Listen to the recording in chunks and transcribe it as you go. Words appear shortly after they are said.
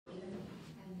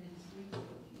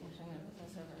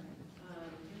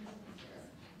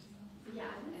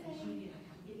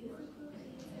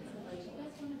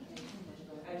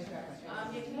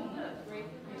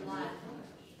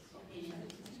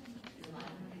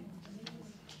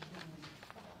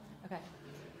Okay,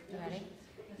 you ready?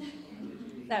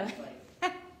 So,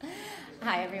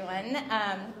 hi everyone.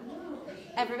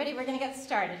 Everybody, we're going to get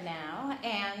started now.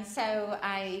 And so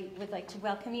I would like to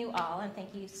welcome you all and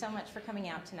thank you so much for coming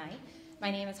out tonight.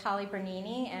 My name is Holly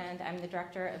Bernini and I'm the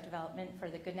Director of Development for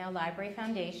the Good Now Library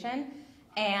Foundation.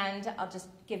 And I'll just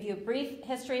give you a brief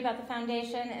history about the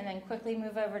foundation and then quickly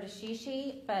move over to Shee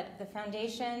Shee. But the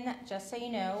foundation, just so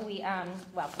you know, we have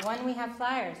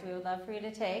flyers we would love for you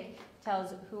to take.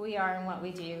 Tells who we are and what we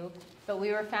do. But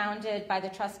we were founded by the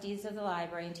trustees of the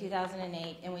library in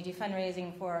 2008, and we do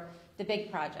fundraising for the big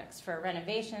projects, for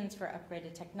renovations, for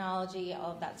upgraded technology,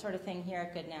 all of that sort of thing here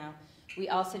at Good Now. We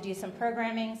also do some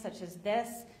programming such as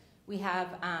this. We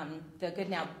have the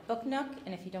Good Now Book Nook,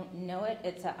 and if you don't know it,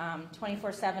 it's a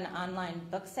 24/7 online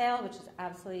book sale, which is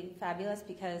absolutely fabulous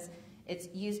because it's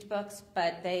used books,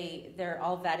 but they're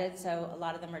all vetted, so a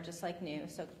lot of them are just like new.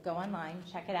 So go online,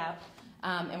 check it out.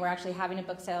 And we're actually having a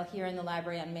book sale here in the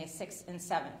library on May 6th and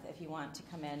 7th if you want to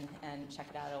come in and check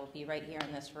it out. It will be right here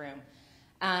in this room.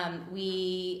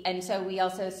 So we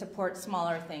also support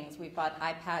smaller things. We bought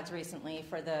iPads recently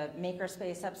for the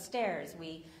makerspace upstairs.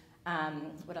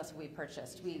 What else have we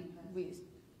purchased?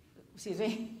 Excuse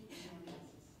me?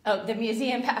 Oh, the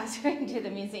Museum Pass. We do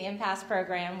the Museum Pass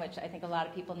program, which I think a lot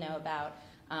of people know about.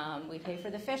 We pay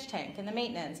for the fish tank and the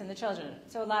maintenance and the children.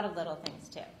 So a lot of little things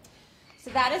too. So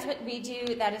that is what we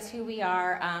do. That is who we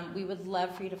are. We would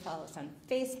love for you to follow us on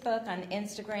Facebook, on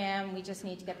Instagram. We just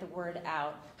need to get the word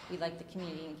out. We like the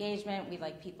community engagement. We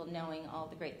like people knowing all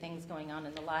the great things going on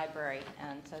in the library,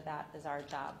 and so that is our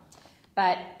job.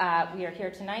 But we are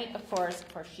here tonight, of course,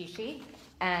 for Shee Shee,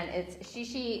 and it's Shee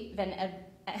Shee I'm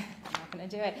not going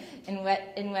to do it,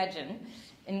 Inwegen.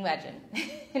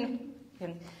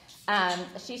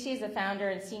 Shee Shee is the founder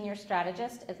and senior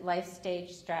strategist at Life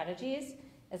Stage Strategies.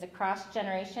 As a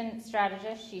cross-generation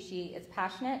strategist, Shee Shee is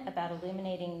passionate about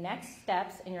illuminating next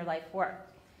steps in your life work.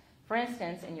 For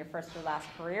instance, in your first or last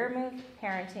career move,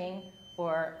 parenting,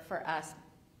 or for us,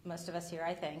 most of us here,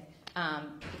 I think,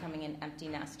 becoming an empty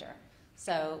nester.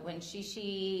 So when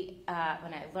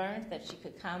when I learned that she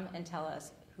could come and tell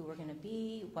us who we're going to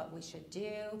be, what we should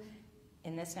do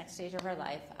in this next stage of our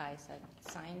life, I said,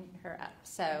 sign her up.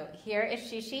 So here is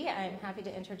Shee Shee. I'm happy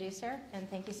to introduce her, and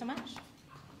thank you so much.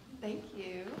 Thank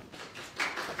you.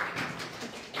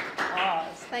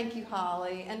 Pause. Thank you,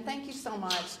 Holly. And thank you so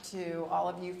much to all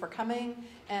of you for coming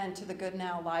and to the Good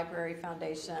Now Library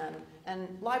Foundation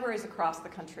and libraries across the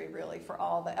country, really, for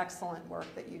all the excellent work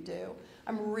that you do.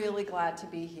 I'm really glad to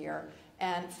be here.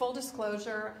 And full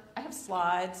disclosure, I have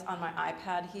slides on my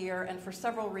iPad here, and for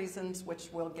several reasons,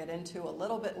 which we'll get into a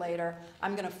little bit later,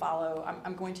 I'm going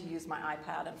to use my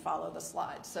iPad and follow the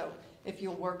slides. So if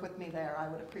you'll work with me there, I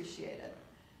would appreciate it.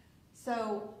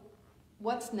 So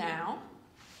what's now?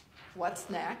 What's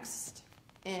next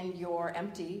in your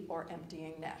empty or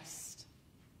emptying nest?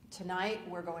 Tonight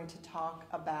we're going to talk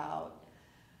about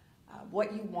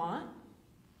what you want,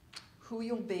 who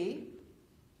you'll be,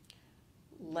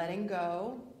 letting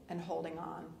go and holding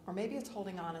on. Or maybe it's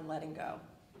holding on and letting go.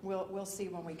 We'll see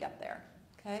when we get there,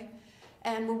 okay?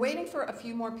 And we're waiting for a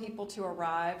few more people to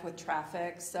arrive with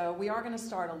traffic, so we are going to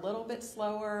start a little bit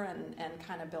slower and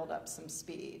kind of build up some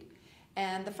speed.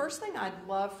 And the first thing I'd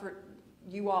love for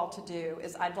you all to do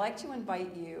is I'd like to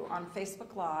invite you on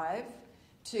Facebook Live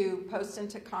to post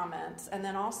into comments, and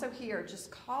then also here,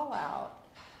 just call out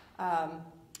how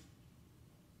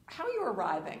you're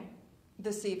arriving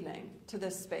this evening to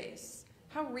this space,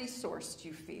 how resourced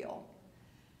you feel,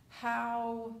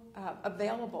 how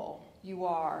available you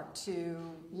are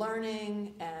to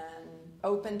learning and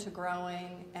open to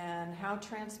growing, and how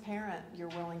transparent you're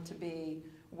willing to be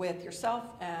with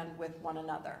yourself and with one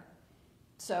another.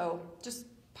 So just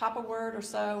pop a word or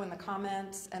so in the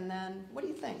comments, and then what do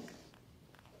you think?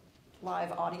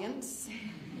 Live audience?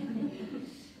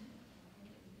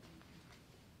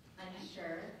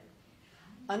 Unsure.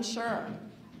 Unsure.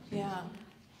 Yeah.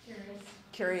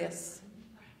 Curious.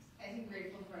 I think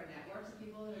grateful for our networks of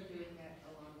people that are doing it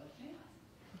along with me.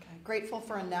 Okay. Grateful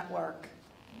for a network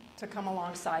to come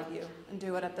alongside you and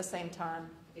do it at the same time.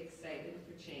 Excited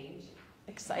for change.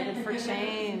 Excited for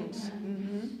change.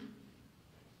 Mm-hmm.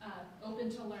 Open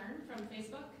to learn from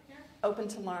Facebook here. Open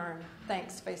to learn.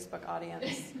 Thanks, Facebook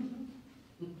audience.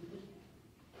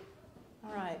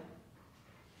 All right.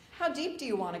 How deep do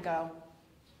you want to go?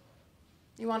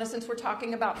 You want to, since we're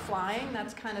talking about flying,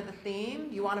 that's kind of the theme.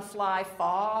 You want to fly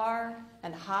far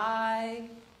and high?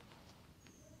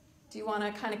 Do you want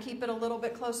to kind of keep it a little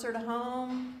bit closer to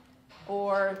home?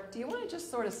 Or do you want to just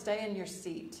sort of stay in your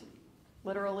seat,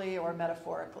 literally or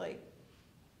metaphorically?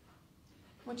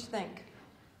 What you think?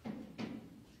 I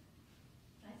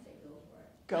say go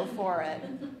Go for it.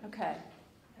 Okay.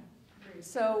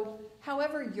 So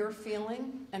however you're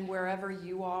feeling and wherever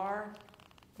you are,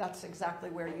 that's exactly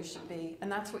where you should be,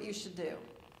 and that's what you should do.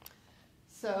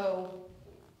 So,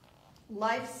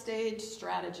 life stage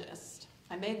strategist.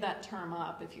 I made that term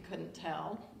up if you couldn't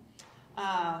tell.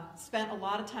 Spent a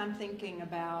lot of time thinking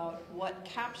about what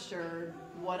captured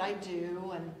what I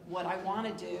do and what I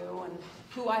want to do and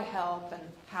who I help and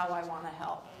how I want to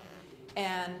help.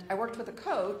 And I worked with a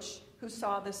coach who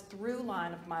saw this through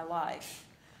line of my life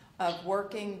of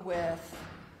working with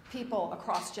people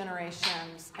across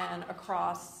generations and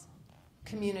across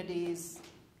communities,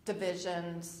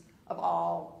 divisions of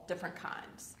all different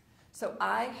kinds. So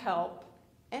I help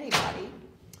anybody.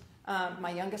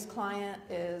 My youngest client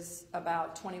is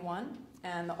about 21,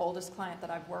 and the oldest client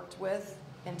that I've worked with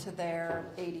into their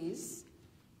 80s.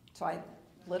 So I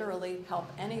literally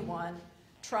help anyone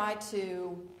try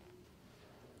to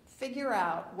figure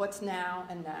out what's now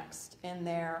and next in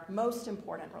their most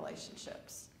important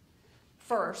relationships.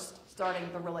 First, starting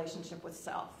the relationship with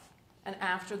self, and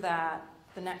after that,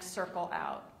 the next circle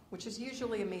out, which is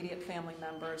usually immediate family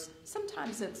members.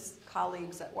 Sometimes it's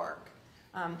colleagues at work.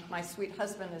 My sweet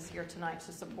husband is here tonight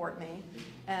to support me,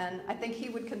 and I think he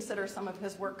would consider some of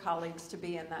his work colleagues to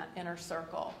be in that inner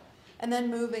circle, and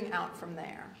then moving out from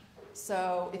there.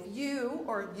 So if you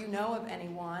or you know of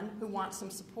anyone who wants some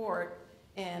support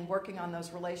in working on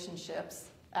those relationships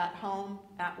at home,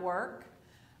 at work,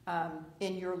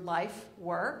 in your life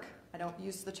work, I don't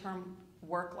use the term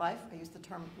work life, I use the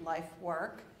term life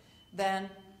work, then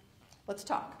let's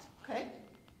talk, okay?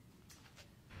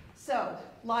 So,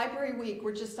 Library Week,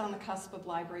 we're just on the cusp of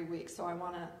Library Week, so I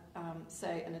want to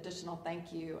say an additional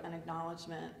thank you and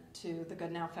acknowledgement to the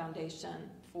Good Now Foundation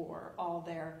for all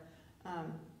their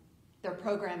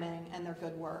programming and their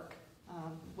good work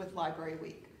with Library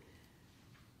Week.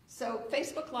 So,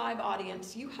 Facebook Live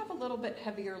audience, you have a little bit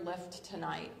heavier lift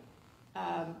tonight.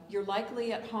 You're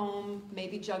likely at home,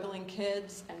 maybe juggling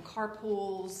kids and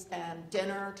carpools and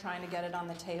dinner, trying to get it on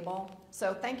the table.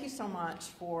 So thank you so much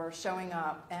for showing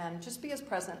up, and just be as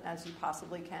present as you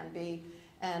possibly can be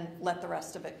and let the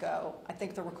rest of it go. I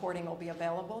think the recording will be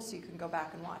available so you can go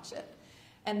back and watch it.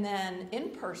 And then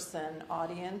in-person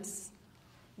audience,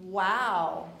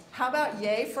 wow, how about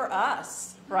yay for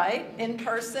us, right? In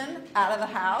person, out of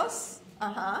the house,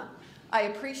 I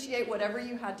appreciate whatever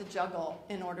you had to juggle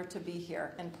in order to be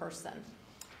here in person.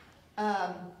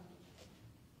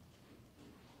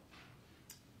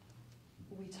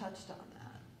 We touched on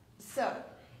that. So,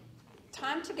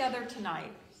 time together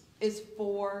tonight is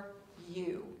for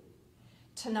you.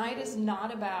 Tonight is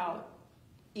not about,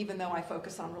 even though I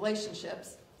focus on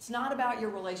relationships, it's not about your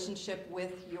relationship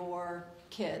with your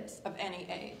kids of any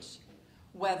age.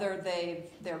 Whether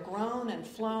they're grown and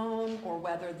flown, or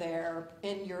whether they're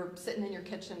sitting in your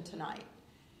kitchen tonight.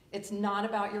 It's not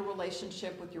about your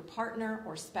relationship with your partner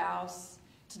or spouse.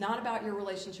 It's not about your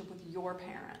relationship with your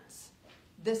parents.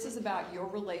 This is about your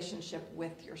relationship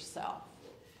with yourself.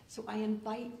 So I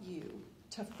invite you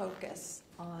to focus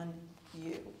on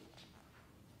you.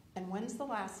 And when's the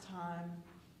last time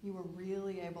you were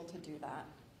really able to do that?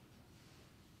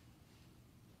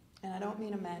 And I don't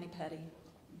mean a mani-pedi.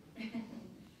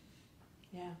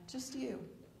 Yeah, just you.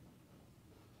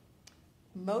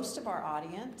 Most of our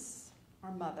audience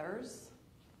are mothers,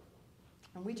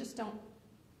 and we just don't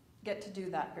get to do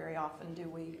that very often, do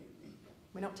we?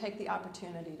 We don't take the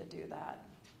opportunity to do that.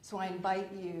 So I invite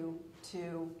you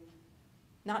to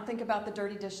not think about the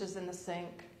dirty dishes in the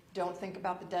sink. Don't think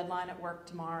about the deadline at work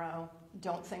tomorrow.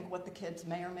 Don't think what the kids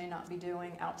may or may not be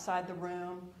doing outside the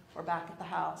room or back at the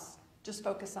house. Just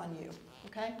focus on you,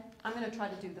 okay? I'm going to try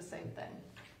to do the same thing.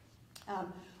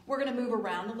 We're going to move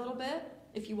around a little bit.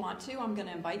 If you want to, I'm going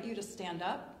to invite you to stand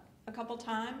up a couple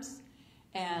times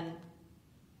and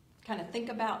kind of think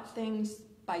about things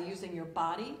by using your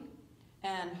body.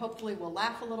 And hopefully we'll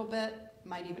laugh a little bit,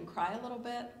 might even cry a little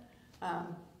bit.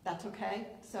 That's okay.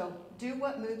 So do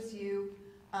what moves you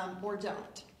or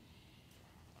don't.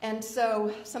 And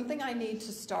so something I need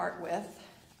to start with,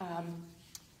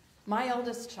 my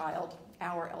eldest child,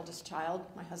 our eldest child,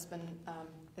 my husband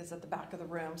is at the back of the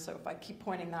room, so if I keep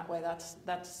pointing that way,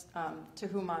 that's to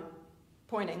whom I'm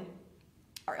pointing.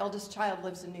 Our eldest child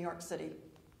lives in New York City.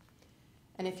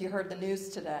 And if you heard the news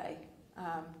today,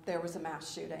 there was a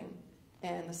mass shooting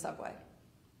in the subway.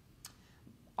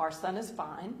 Our son is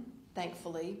fine,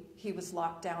 thankfully. He was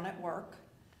locked down at work.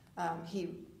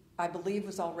 He, I believe,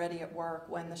 was already at work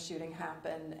when the shooting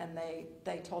happened, and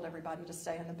they told everybody to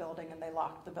stay in the building, and they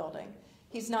locked the building.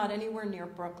 He's not anywhere near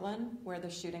Brooklyn, where the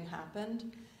shooting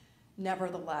happened.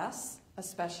 Nevertheless,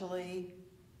 especially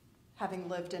having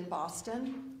lived in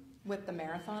Boston, with the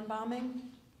marathon bombing.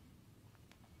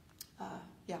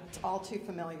 Yeah, it's all too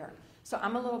familiar. So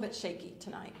I'm a little bit shaky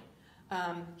tonight.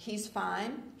 He's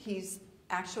fine. He's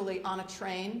actually on a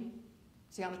train.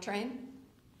 Is he on a train?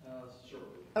 Shortly.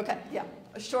 Okay, yeah.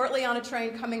 Shortly on a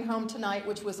train coming home tonight,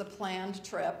 which was a planned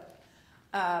trip.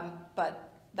 But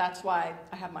that's why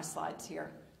I have my slides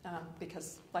here.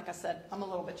 Because, like I said, I'm a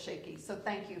little bit shaky. So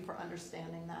thank you for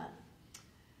understanding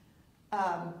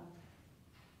that.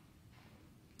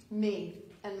 Me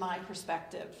and my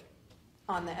perspective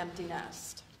on the empty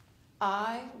nest.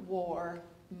 I wore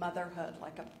motherhood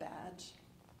like a badge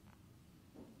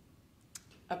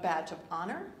of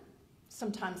honor,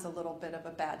 sometimes a little bit of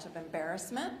a badge of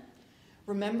embarrassment.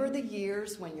 Remember the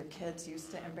years when your kids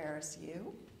used to embarrass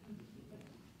you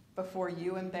before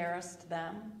you embarrassed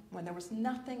them, when there was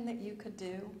nothing that you could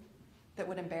do that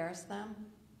would embarrass them?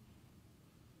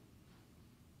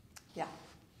 Yeah,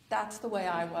 that's the way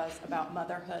I was about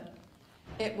motherhood.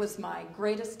 It was my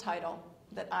greatest title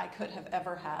that I could have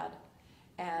ever had,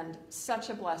 and such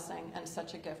a blessing and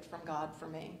such a gift from God for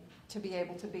me to be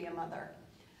able to be a mother.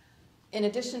 In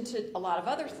addition to a lot of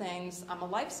other things, I'm a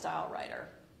lifestyle writer,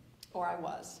 or I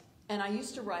was. And I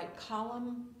used to write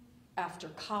column after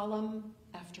column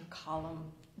after column,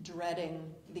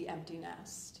 dreading the empty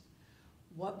nest.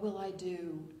 What will I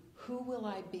do? Who will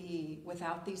I be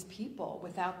without these people,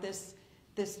 without this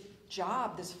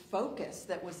job, this focus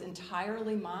that was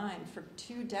entirely mine for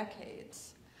 2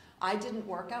 decades? I didn't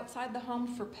work outside the home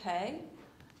for pay.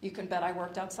 You can bet I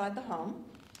worked outside the home,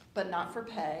 but not for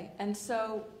pay. And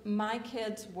so my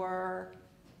kids were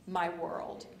my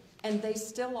world. And they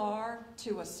still are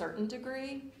to a certain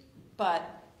degree,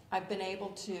 but I've been able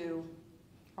to,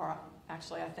 or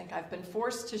actually I think I've been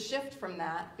forced to shift from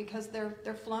that because they're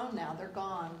flown now, they're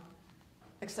gone,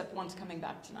 except one's coming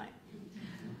back tonight.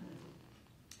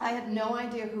 I had no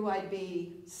idea who I'd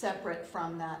be separate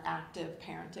from that active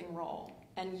parenting role.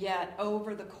 And yet,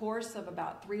 over the course of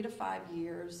about 3 to 5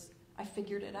 years, I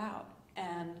figured it out.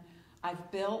 And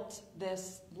I've built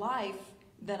this life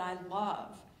that I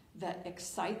love, that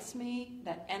excites me,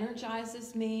 that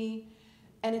energizes me.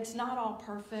 And it's not all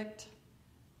perfect.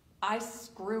 I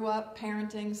screw up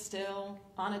parenting still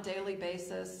on a daily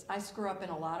basis. I screw up in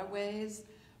a lot of ways,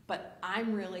 but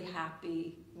I'm really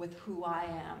happy with who I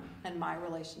am and my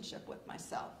relationship with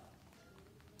myself.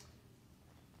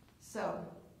 So,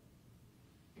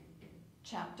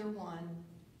 chapter 1,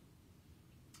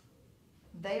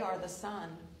 they are the sun,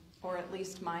 or at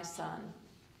least my son,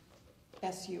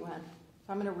 S-U-N.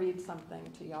 I'm going to read something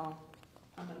to y'all.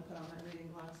 I'm going to put on my reading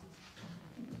glasses.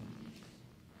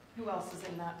 Who else is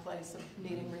in that place of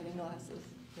needing reading glasses?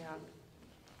 Yeah.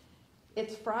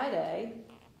 It's Friday,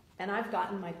 and I've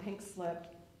gotten my pink slip.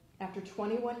 After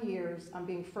 21 years, I'm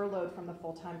being furloughed from the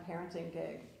full-time parenting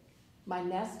gig. My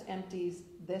nest empties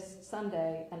this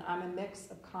Sunday, and I'm a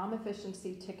mix of calm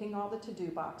efficiency, ticking all the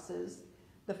to-do boxes,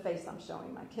 the face I'm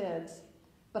showing my kids,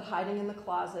 but hiding in the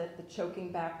closet, the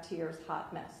choking back tears,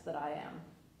 hot mess that I am.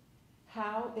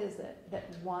 How is it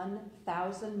that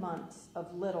 1,000 months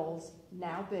of littles,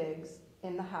 now bigs,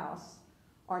 in the house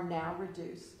are now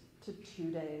reduced to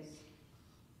 2 days?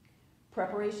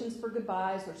 Preparations for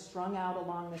goodbyes are strung out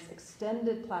along this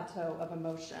extended plateau of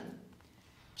emotion.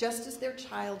 Just as their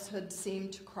childhood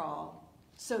seemed to crawl,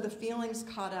 so the feelings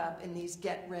caught up in these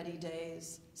get-ready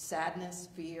days, sadness,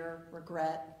 fear,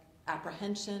 regret,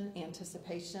 apprehension,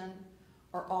 anticipation,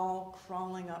 are all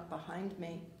crawling up behind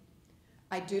me.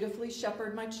 I dutifully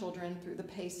shepherd my children through the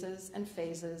paces and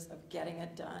phases of getting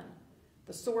it done.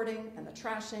 The sorting and the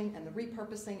trashing and the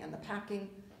repurposing and the packing,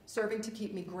 serving to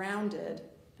keep me grounded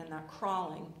and not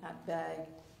crawling at bay.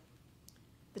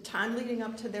 The time leading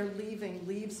up to their leaving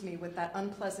leaves me with that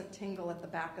unpleasant tingle at the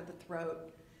back of the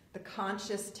throat, the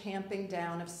conscious tamping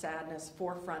down of sadness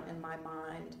forefront in my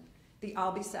mind. The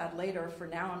I'll be sad later, for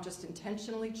now I'm just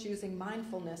intentionally choosing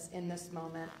mindfulness in this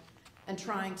moment and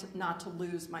trying not to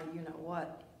lose my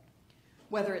you-know-what.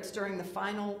 Whether it's during the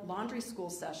final laundry school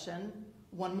session,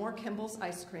 one more Kimball's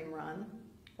ice cream run,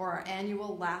 or our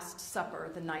annual Last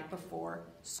Supper the night before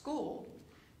school.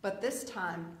 But this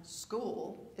time,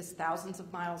 school is thousands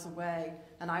of miles away,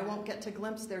 and I won't get to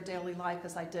glimpse their daily life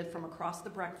as I did from across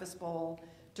the breakfast bowl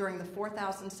during the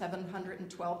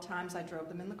 4,712 times I drove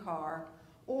them in the car,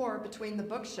 or between the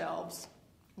bookshelves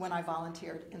when I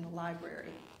volunteered in the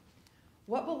library.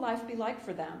 What will life be like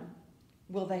for them?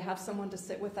 Will they have someone to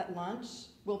sit with at lunch?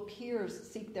 Will peers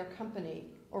seek their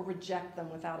company or reject them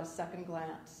without a second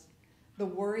glance? The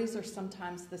worries are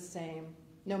sometimes the same,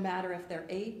 no matter if they're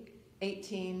 8,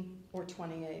 18, or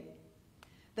 28.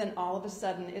 Then all of a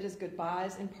sudden, it is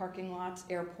goodbyes in parking lots,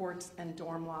 airports, and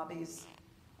dorm lobbies.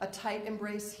 A tight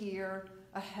embrace here,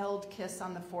 a held kiss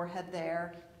on the forehead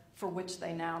there, for which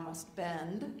they now must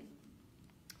bend.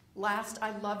 Last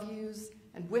I love yous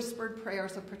and whispered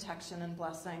prayers of protection and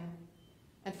blessing.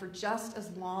 And for just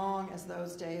as long as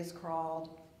those days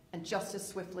crawled, and just as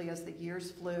swiftly as the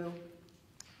years flew,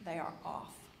 they are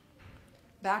off.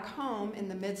 Back home, in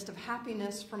the midst of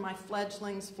happiness for my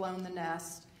fledglings flown the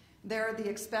nest, there are the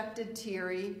expected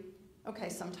teary, okay,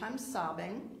 sometimes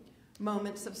sobbing,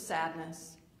 moments of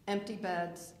sadness, empty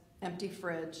beds, empty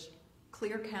fridge,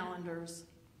 clear calendars,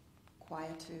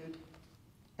 quietude.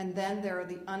 And then there are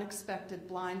the unexpected,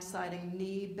 blindsiding,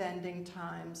 knee-bending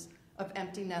times of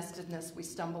empty nestedness we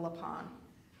stumble upon,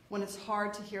 when it's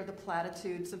hard to hear the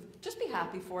platitudes of just be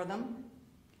happy for them,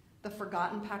 the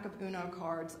forgotten pack of Uno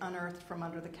cards unearthed from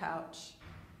under the couch,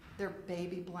 their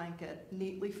baby blanket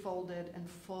neatly folded and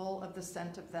full of the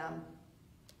scent of them,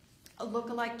 a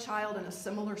look-alike child in a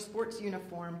similar sports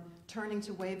uniform turning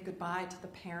to wave goodbye to the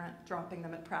parent dropping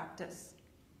them at practice.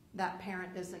 That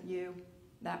parent isn't you.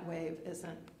 That wave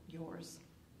isn't yours.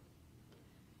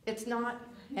 It's not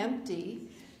empty,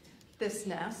 this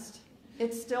nest.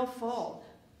 It's still full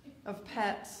of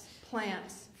pets,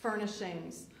 plants,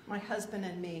 furnishings, my husband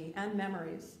and me, and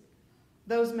memories.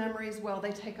 Those memories, well,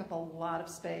 they take up a lot of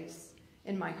space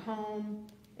in my home,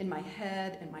 in my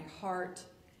head, in my heart.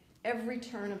 Every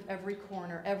turn of every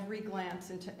corner, every glance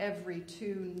into every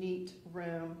too neat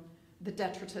room, the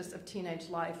detritus of teenage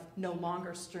life no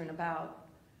longer strewn about,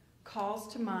 calls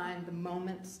to mind the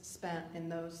moments spent in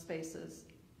those spaces,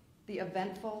 the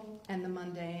eventful and the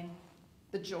mundane,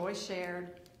 the joy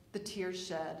shared, the tears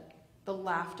shed, the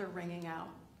laughter ringing out,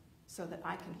 so that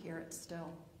I can hear it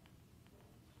still.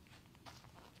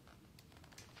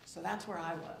 So that's where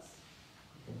I was.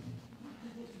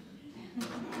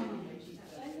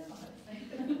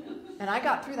 And I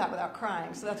got through that without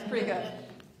crying, so that's pretty good.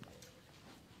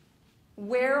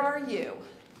 Where are you?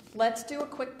 Let's do a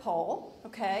quick poll,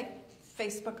 okay?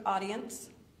 Facebook audience,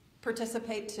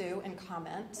 participate too in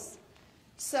comments.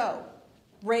 So,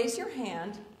 raise your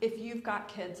hand if you've got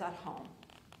kids at home.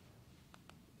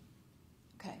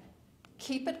 Okay.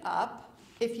 Keep it up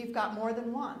if you've got more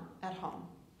than one at home.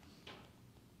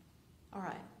 All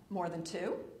right. More than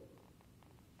two?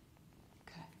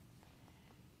 Okay.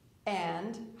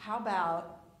 And how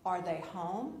about, are they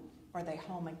home? Or are they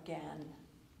home again?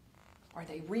 Are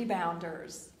they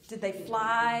rebounders? Did they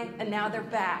fly and now they're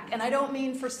back? And I don't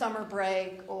mean for summer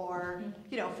break or,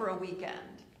 for a weekend.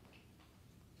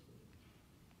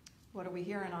 What are we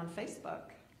hearing on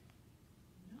Facebook?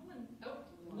 No one. Oh,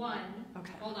 one.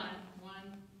 Okay. Hold on.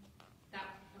 One. That.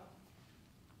 Oh.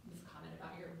 This comment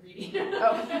about your reading.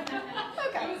 Oh.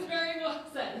 Okay. It was very well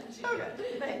said.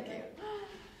 Okay. Thank you.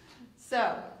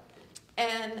 So,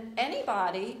 and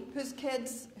anybody whose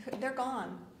kids, they're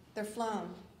gone. They're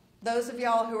flown. Those of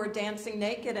y'all who are dancing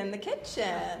naked in the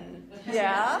kitchen.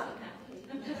 Yeah?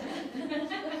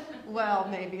 Well,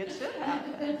 maybe it should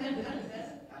happen.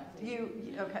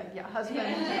 Okay, yeah, husband,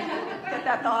 get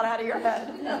that thought out of your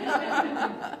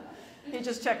head. He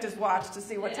just checked his watch to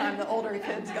see what time the older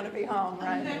kid's going to be home,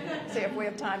 right? See if we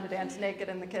have time to dance naked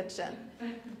in the kitchen.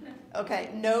 Okay,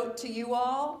 note to you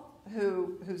all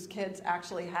whose kids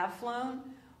actually have flown,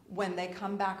 when they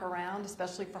come back around,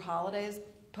 especially for holidays,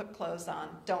 put clothes on.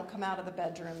 Don't come out of the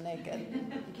bedroom naked.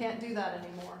 You can't do that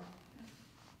anymore.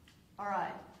 All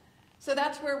right. So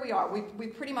that's where we are. We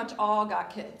pretty much all got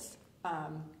kids.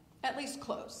 At least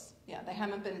close. Yeah, they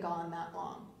haven't been gone that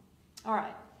long. All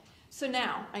right. So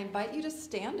now, I invite you to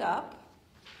stand up.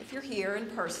 If you're here in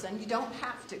person, you don't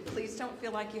have to. Please don't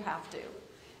feel like you have to.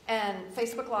 And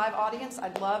Facebook Live audience,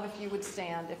 I'd love if you would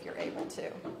stand if you're able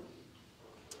to.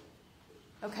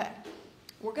 Okay.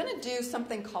 We're going to do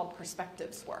something called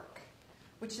perspectives work,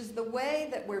 which is the way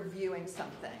that we're viewing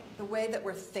something, the way that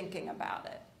we're thinking about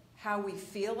it, how we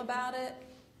feel about it,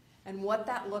 and what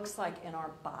that looks like in our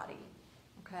body.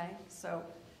 Okay? So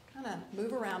kind of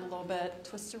move around a little bit,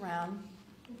 twist around.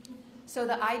 So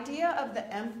the idea of the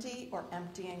empty or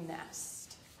emptying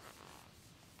nest.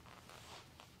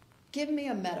 Give me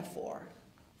a metaphor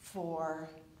for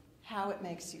how it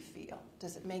makes you feel.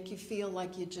 Does it make you feel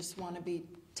like you just want to be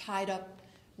tied up,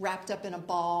 wrapped up in a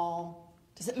ball?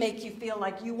 Does it make you feel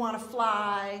like you want to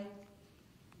fly?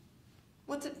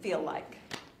 What's it feel like?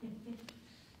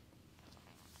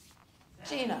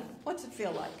 Gina, what's it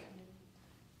feel like?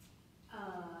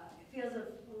 It feels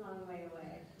a long way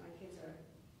away. My kids are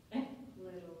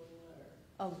littler.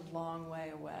 A long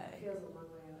way away. It feels a long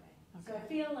way away. Okay. So I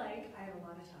feel like I have a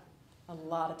lot of time. A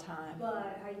lot of time.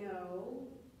 But I know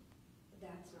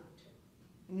that's not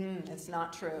true. It's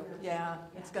not true. No. Yeah,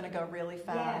 Yeah. it's going to go really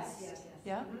fast. Yes.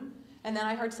 Yeah? Mm-hmm. And then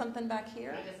I heard something back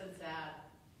here. I just said sad.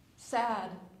 Sad.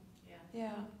 Yeah.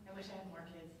 Yeah. I wish I had more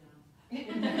kids now.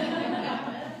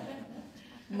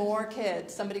 More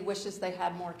kids. Somebody wishes they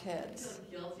had more I kids.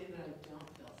 feel guilty that I don't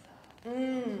feel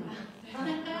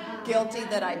sad. Guilty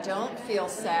that I don't feel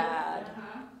sad.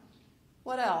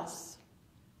 What else?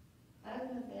 I was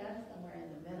going to say I'm somewhere in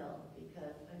the middle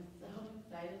because I'm so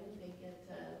excited that they get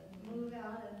to move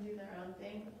out and do their own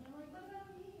thing. And I'm like, what about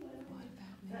me? What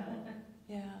So about me?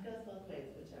 Yeah. it goes both ways,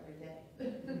 whichever day.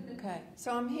 Okay.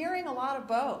 So I'm hearing a lot of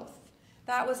both.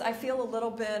 I feel a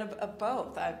little bit of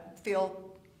both. I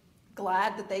feel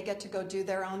glad that they get to go do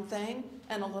their own thing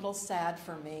and a little sad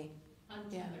for me.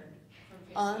 Untethered from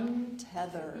Facebook.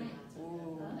 Untethered.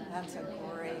 Ooh, that's a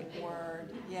great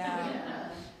word. Yeah.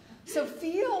 So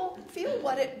feel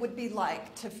what it would be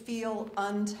like to feel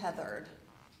untethered.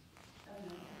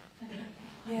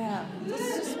 Yeah.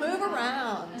 Just move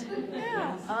around.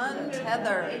 Yeah.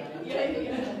 Untethered.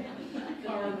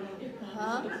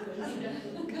 Huh?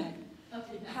 Okay.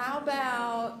 How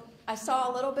about, I saw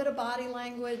a little bit of body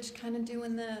language kind of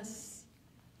doing this.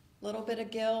 A little bit of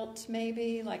guilt,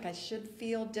 maybe, like I should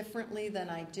feel differently than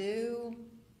I do.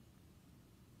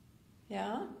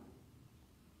 Yeah?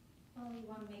 Well, you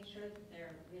want to make sure that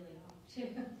they're really off, too.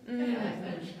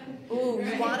 Ooh,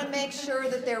 you want to make sure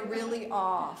that they're really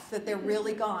off, that they're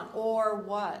really gone. Or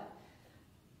what?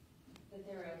 That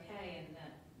they're okay and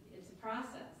that it's a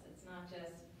process. It's not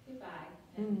just goodbye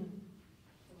and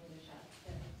the window shut.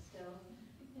 They're still,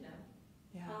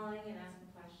 Yeah. calling and asking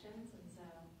questions. And so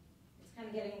it's kind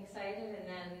of getting excited. And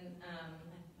then,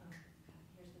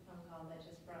 here's the phone call that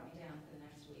just brought me down for the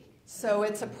next week. So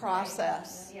it's a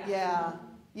process. Right. Yeah.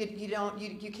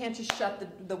 You can't just shut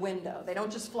the window. They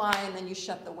don't just fly and then you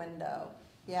shut the window.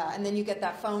 Yeah, and then you get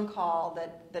that phone call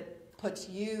that puts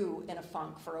you in a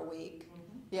funk for a week.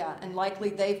 Yeah, and likely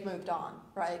they've moved on,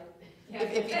 right? Yeah.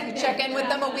 If you check in with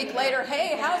them a week later,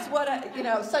 hey, how's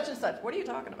such and such. What are you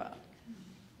talking about?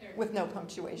 With no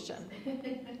punctuation.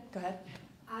 Go ahead.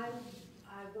 I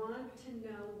want to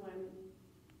know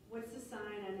what's the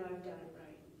sign I know I've done it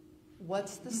right?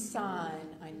 What's the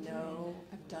sign I know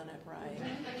I've done it right?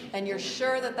 And you're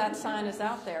sure that sign is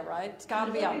out there, right? It's got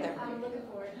to be out there. I'm looking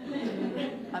for it.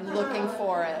 I'm looking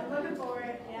for it. I'm looking for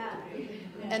it, yeah.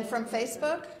 And from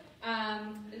Facebook?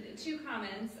 2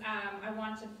 comments. I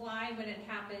want to fly when it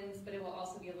happens, but it will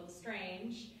also be a little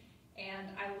strange. And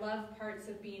I love parts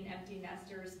of being empty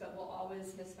nesters, but will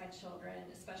always miss my children,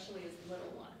 especially as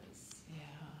little ones.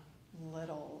 Yeah,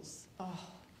 littles. Oh.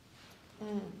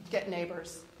 Get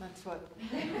neighbors. That's what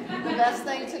the best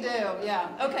thing to do. Yeah.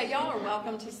 Okay, y'all are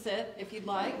welcome to sit if you'd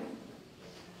like.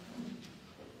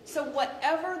 So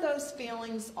whatever those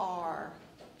feelings are,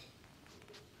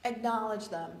 acknowledge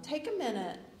them. Take a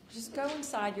minute. Just go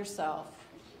inside yourself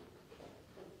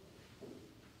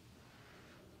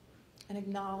and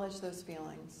acknowledge those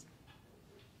feelings.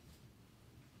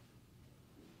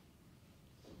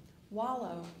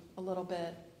 Wallow a little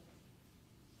bit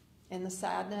in the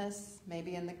sadness,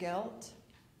 maybe in the guilt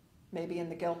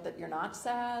that you're not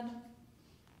sad.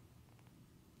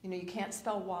 You can't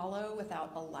spell wallow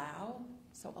without allow,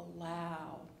 so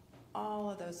allow all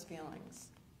of those feelings.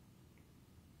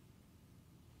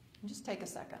 And just take a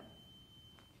second.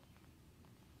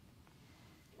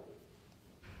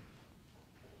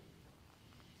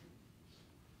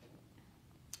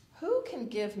 Who can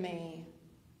give me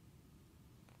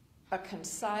a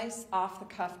concise,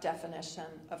 off-the-cuff definition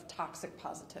of toxic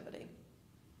positivity?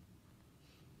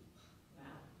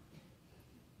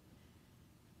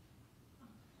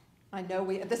 I know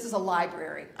this is a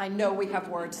library. I know we have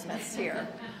wordsmiths here.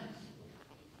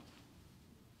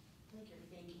 Like you're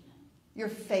faking it. You're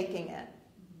faking it.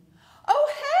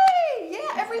 Oh, hey,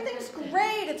 yeah, everything's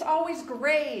great. It's always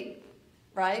great,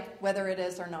 right? Whether it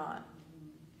is or not.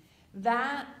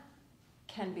 That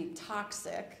can be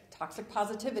toxic. Toxic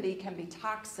positivity can be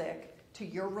toxic to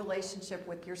your relationship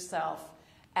with yourself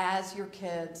as your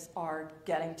kids are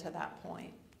getting to that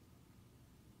point.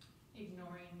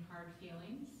 Ignoring hard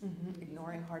feelings.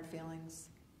 Ignoring hard feelings.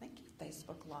 Thank you,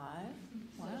 Facebook Live.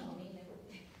 Wow.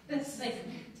 That's like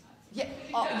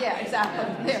Yeah,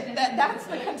 exactly. There, that's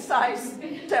the concise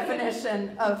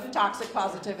definition of toxic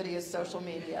positivity is social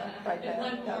media, right there. And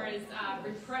one more is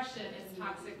repression is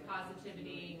toxic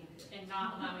positivity and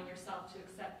not allowing yourself to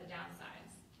accept the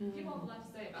downsides. People have a lot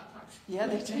to say about toxic. Yeah,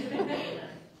 they do.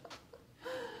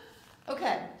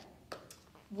 Okay,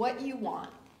 what you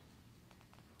want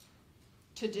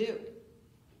to do,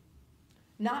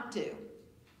 not do.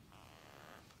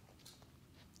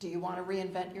 Do you want to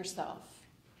reinvent yourself?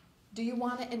 Do you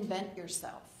want to invent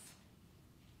yourself?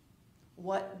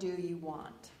 What do you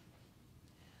want?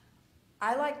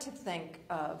 I like to think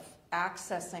of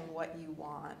accessing what you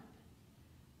want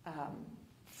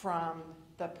from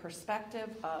the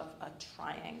perspective of a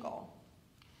triangle.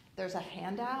 There's a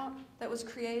handout that was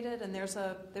created, and there's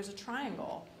a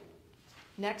triangle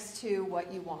next to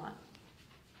what you want.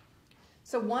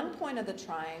 So one point of the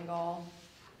triangle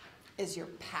is your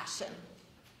passion.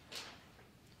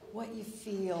 What you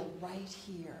feel right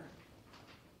here.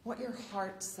 What your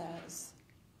heart says.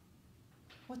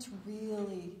 What's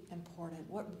really important?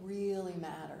 What really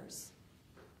matters?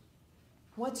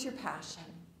 What's your passion?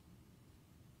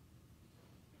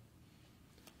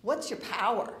 What's your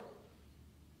power?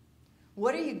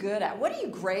 What are you good at? What are you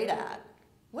great at?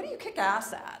 What do you kick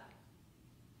ass at?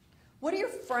 What do your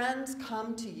friends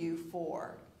come to you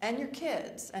for? And your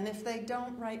kids. And if they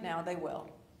don't right now, they will.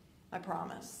 I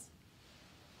promise.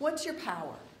 What's your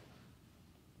power?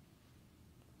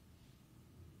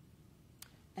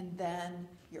 And then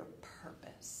your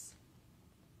purpose.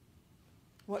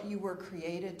 What you were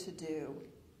created to do.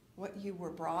 What you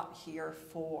were brought here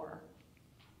for.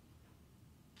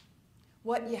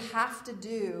 What you have to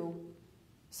do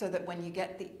so that when you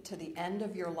get to the end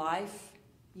of your life,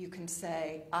 you can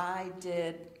say, I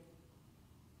did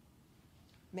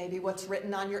maybe what's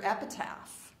written on your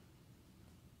epitaph.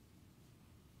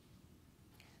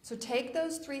 So take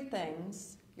those three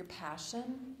things, your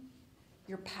passion,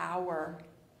 your power,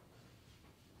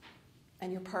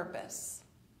 and your purpose,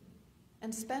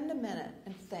 and spend a minute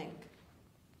and think.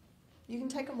 You can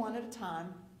take them one at a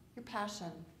time. Your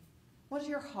passion. What does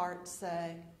your heart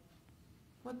say?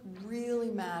 What really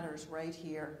matters right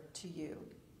here to you?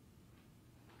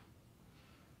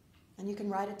 And you can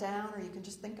write it down, or you can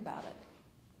just think about it.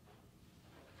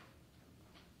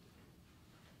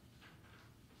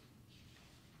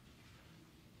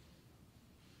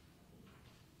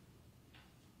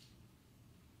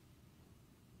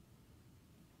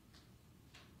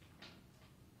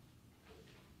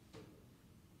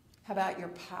 How about your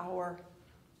power?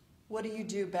 What do you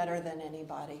do better than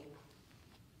anybody?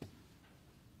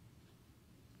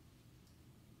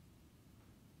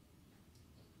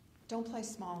 Don't play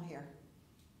small here.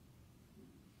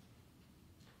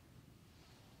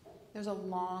 There's a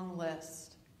long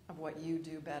list of what you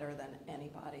do better than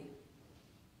anybody.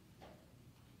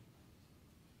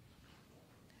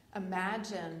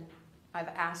 Imagine I've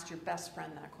asked your best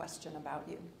friend that question about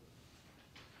you.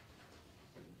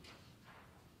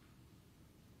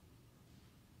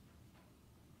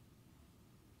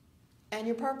 And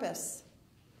your purpose.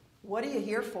 What are you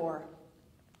here for?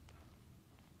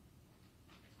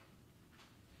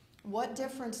 What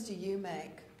difference do you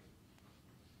make?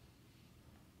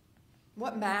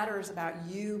 What matters about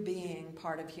you being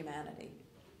part of humanity?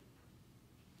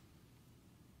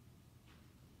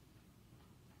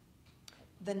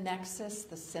 The nexus,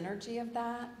 the synergy of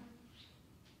that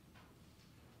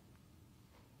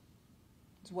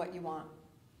is what you want.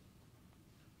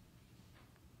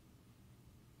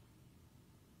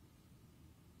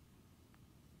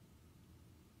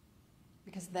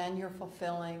 Because then you're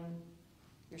fulfilling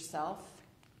yourself,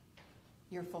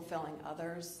 you're fulfilling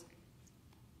others,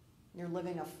 you're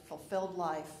living a fulfilled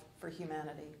life for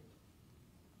humanity.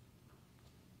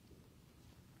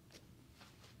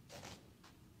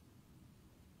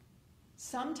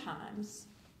 Sometimes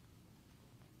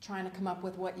trying to come up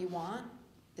with what you want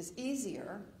is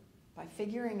easier by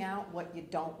figuring out what you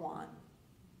don't want.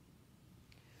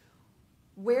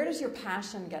 Where does your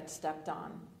passion get stepped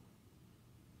on?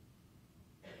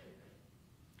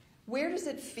 Where does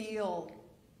it feel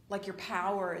like your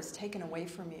power is taken away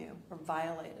from you or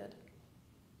violated?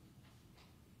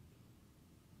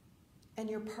 And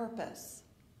your purpose.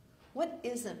 What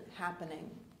isn't happening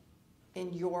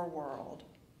in your world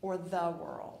or the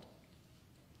world?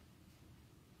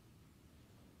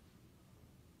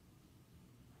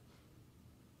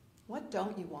 What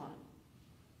don't you want?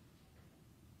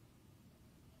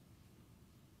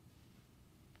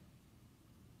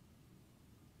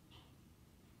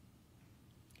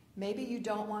 Maybe you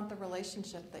don't want the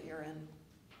relationship that you're in.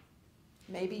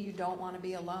 Maybe you don't want to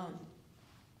be alone.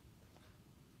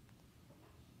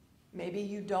 Maybe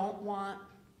you don't want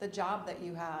the job that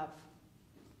you have.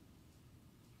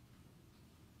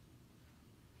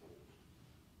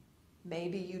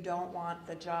 Maybe you don't want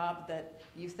the job that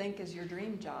you think is your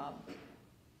dream job.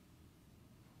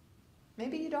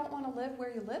 Maybe you don't want to live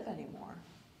where you live anymore.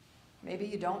 Maybe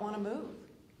you don't want to move.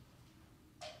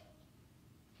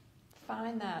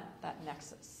 Find that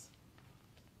nexus,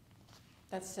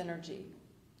 that synergy,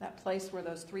 that place where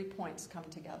those 3 points come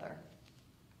together.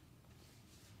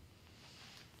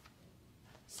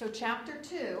 So chapter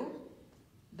 2,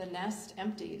 the nest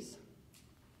empties.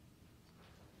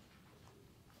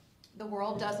 the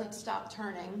world doesn't stop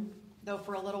turning, though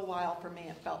for a little while for me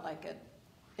it felt like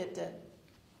it did.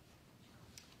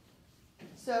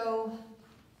 So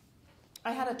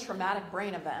I had a traumatic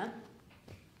brain event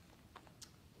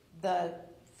the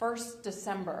first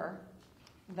December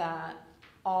that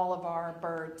all of our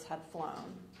birds had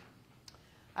flown.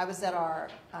 I was at our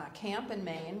camp in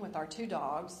Maine with our 2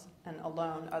 dogs and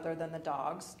alone other than the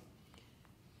dogs.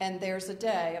 And there's a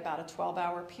day, about a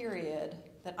 12-hour period,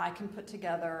 that I can put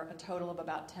together a total of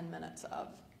about 10 minutes of.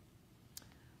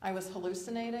 I was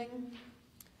hallucinating.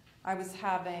 I was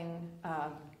having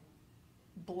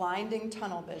blinding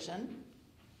tunnel vision.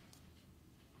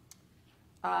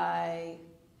 I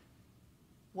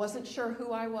wasn't sure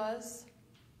who I was.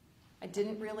 I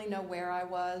didn't really know where I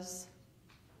was.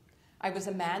 I was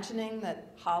imagining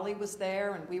that Holly was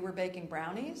there and we were baking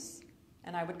brownies,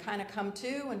 and I would kind of come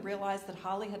to and realize that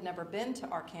Holly had never been to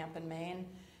our camp in Maine,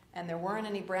 and there weren't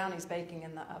any brownies baking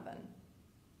in the oven.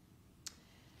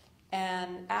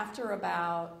 And after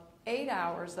about 8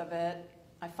 hours of it,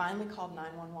 I finally called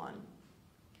 911.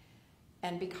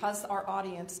 And because our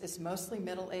audience is mostly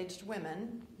middle-aged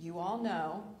women, you all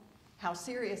know how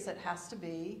serious it has to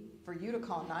be for you to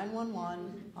call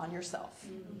 911 on yourself.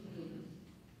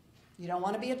 You don't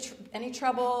want to be any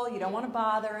trouble. You don't want to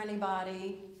bother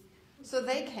anybody. So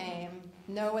they came.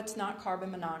 No, it's not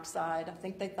carbon monoxide. I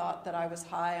think they thought that I was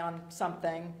high on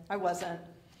something. I wasn't.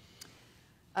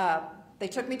 They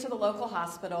took me to the local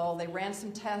hospital. They ran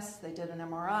some tests. They did an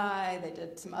MRI. They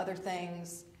did some other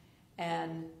things.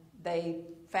 And they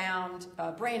found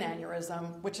a brain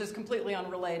aneurysm, which is completely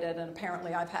unrelated, and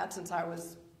apparently I've had since I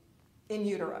was in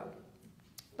utero.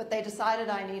 But they decided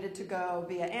I needed to go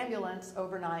via ambulance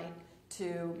overnight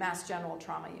to Mass General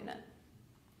Trauma Unit.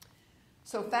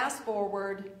 So fast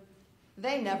forward,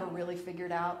 they never really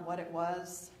figured out what it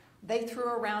was. They threw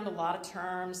around a lot of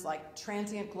terms like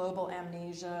transient global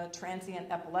amnesia,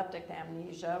 transient epileptic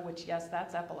amnesia, which, yes,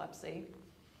 that's epilepsy,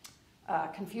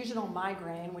 confusional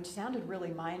migraine, which sounded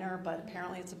really minor, but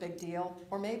apparently it's a big deal,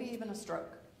 or maybe even a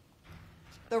stroke.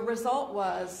 The result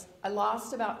was I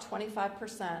lost about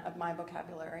 25% of my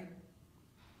vocabulary.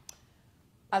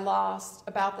 I lost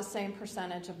about the same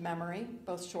percentage of memory,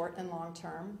 both short and long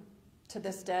term. To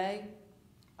this day,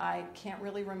 I can't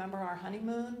really remember our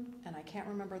honeymoon, and I can't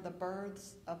remember the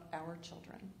births of our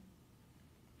children.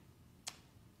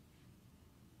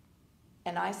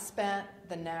 And I spent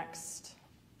the next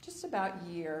just about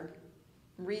year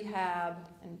rehab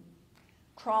and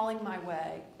crawling my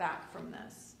way back from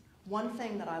this. One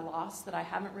thing that I lost that I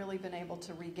haven't really been able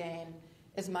to regain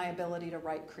is my ability to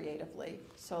write creatively.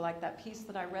 So like that piece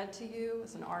that I read to you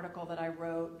is an article that I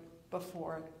wrote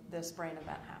before this brain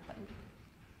event happened.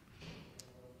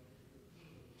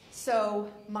 So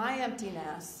my empty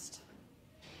nest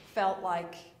felt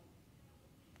like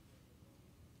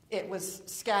it was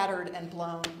scattered and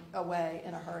blown away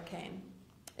in a hurricane.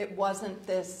 It wasn't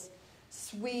this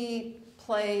sweet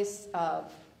place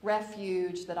of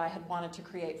refuge that I had wanted to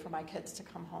create for my kids to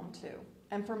come home to,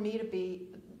 and for me to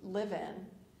live in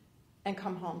and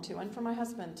come home to, and for my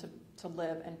husband to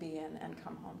live and be in and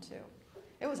come home to.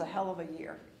 It was a hell of a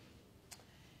year.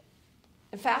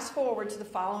 And fast forward to the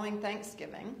following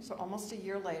Thanksgiving, so almost a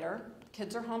year later,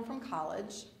 kids are home from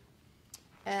college,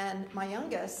 and my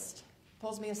youngest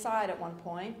pulls me aside at one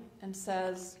point and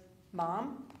says,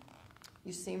 "Mom,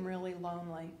 you seem really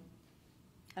lonely."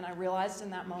 And I realized in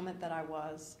that moment that I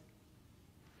was.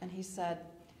 And he said,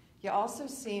 "You also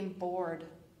seem bored,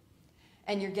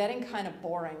 and you're getting kind of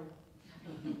boring,"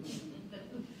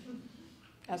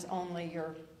 as only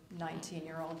your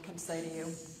 19-year-old can say to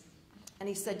you. And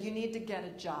he said, "You need to get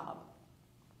a job."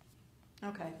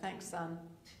 Okay, thanks, son.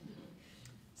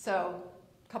 So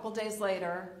a couple days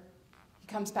later, he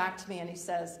comes back to me and he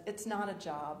says, "It's not a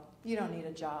job. You don't need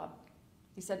a job."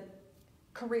 He said,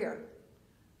 "Career.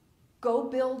 Go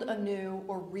build a new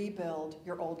or rebuild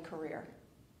your old career.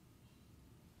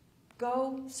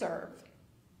 Go serve."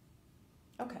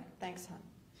 Okay, thanks, hon.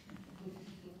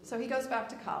 So he goes back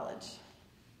to college,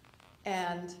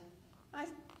 and I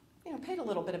paid a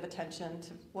little bit of attention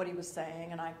to what he was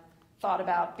saying, and I thought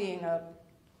about being a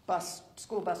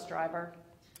school bus driver,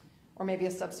 or maybe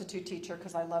a substitute teacher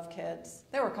because I love kids.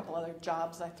 There were a couple other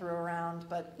jobs I threw around,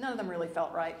 but none of them really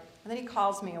felt right. And then he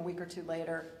calls me a week or two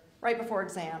later, right before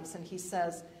exams, and he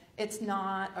says, "It's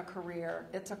not a career,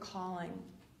 it's a calling.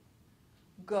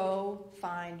 Go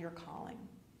find your calling."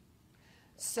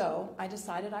 So I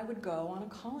decided I would go on a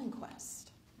calling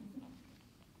quest.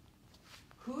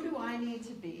 Who do I need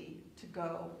to be to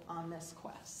go on this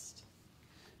quest?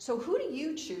 So who do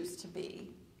you choose to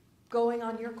be going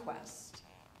on your quest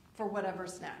for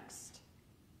whatever's next?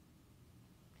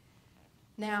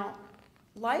 Now,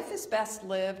 life is best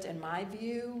lived, in my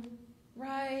view,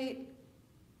 right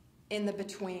in the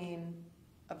between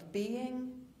of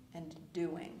being and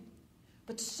doing.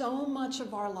 But so much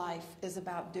of our life is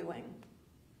about doing,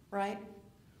 right?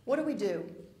 What do we do?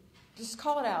 Just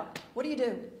call it out. What do you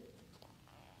do?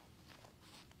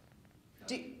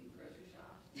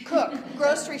 Cook,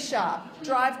 grocery shop,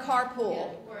 drive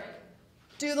carpool,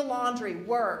 do the laundry,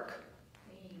 work,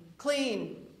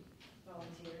 clean,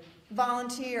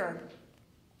 volunteer,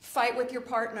 fight with your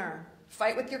partner,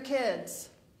 fight with your kids,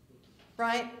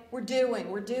 right? We're doing.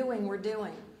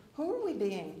 Who are we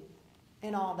being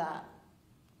in all that?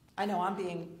 I know I'm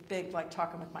being big, like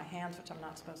talking with my hands, which I'm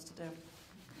not supposed to do.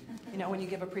 You know, when you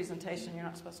give a presentation, you're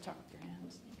not supposed to talk with your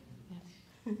hands.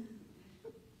 Yeah.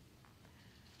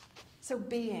 So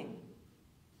being.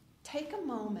 Take a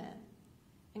moment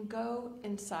and go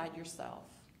inside yourself.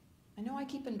 I know I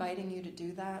keep inviting you to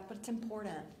do that, but it's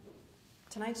important.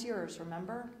 Tonight's yours,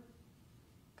 remember?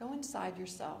 Go inside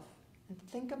yourself and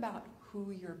think about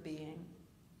who you're being,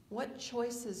 what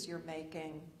choices you're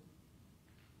making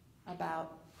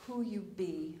about who you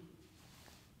be.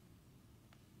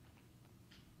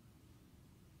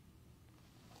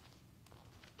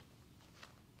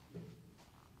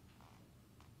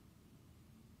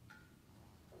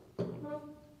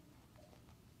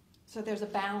 So there's a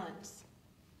balance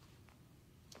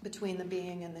between the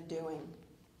being and the doing,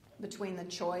 between the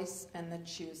choice and the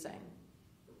choosing.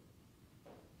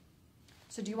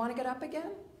 So do you want to get up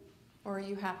again? Or are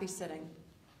you happy sitting?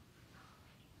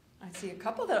 I see a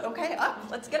couple that, okay, up,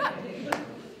 let's get up.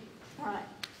 All right.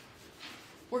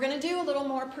 We're going to do a little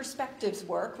more perspectives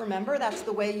work. Remember, that's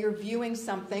the way you're viewing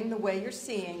something, the way you're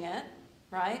seeing it,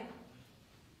 right?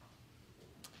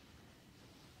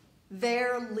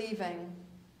 They're leaving.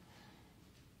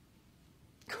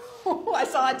 I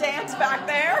saw a dance back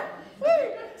there. Woo.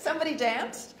 Somebody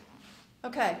danced.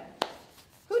 Okay.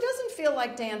 Who doesn't feel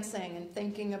like dancing and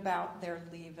thinking about their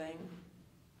leaving?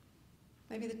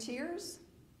 Maybe the tears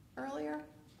earlier?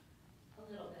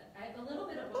 A little bit. A little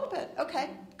bit of A little both. bit.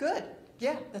 Okay, good.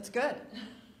 Yeah, that's good.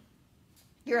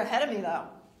 You're ahead of me, though.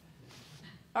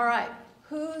 All right.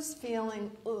 Who's feeling,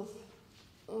 oof,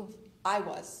 I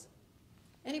was.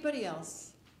 Anybody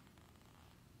else?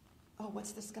 Oh,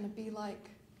 what's this going to be like?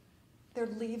 They're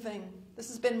leaving. This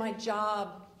has been my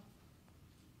job,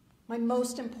 my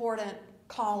most important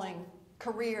calling,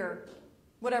 career,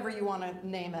 whatever you want to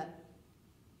name it.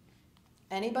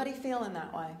 Anybody feeling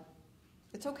that way?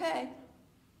 It's okay.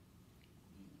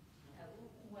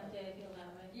 One day I feel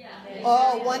that way. Yeah.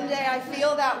 Oh, one day I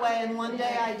feel that way and one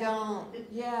day I don't.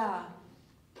 Yeah.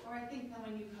 Or I think that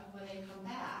when they come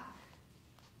back,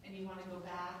 and you want to go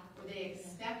back, or they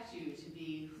expect you to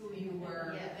be who you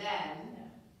were then,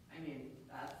 I mean,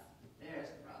 there's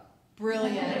the problem.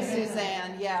 Brilliant,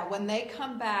 Suzanne. Yeah, when they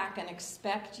come back and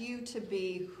expect you to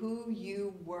be who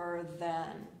you were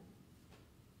then.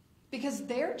 Because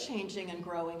they're changing and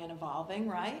growing and evolving,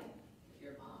 right?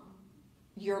 Your mom.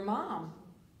 Your mom.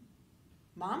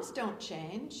 Moms don't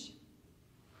change.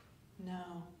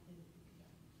 No.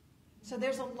 So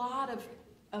there's a lot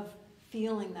of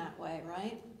feeling that way,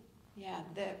 right? Yeah,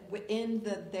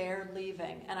 they're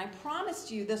leaving. And I promised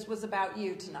you this was about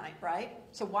you tonight, right?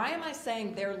 So why am I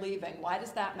saying they're leaving? Why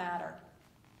does that matter?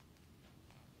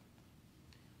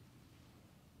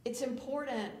 It's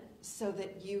important so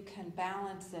that you can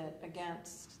balance it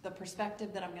against the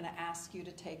perspective that I'm going to ask you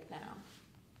to take now.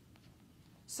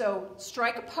 So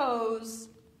strike a pose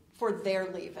for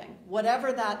their leaving,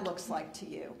 whatever that looks like to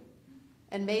you.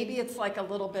 And maybe it's like a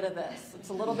little bit of this. It's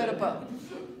a little bit of both.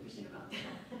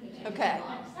 Okay.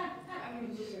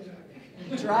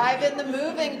 Driving the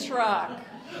moving truck.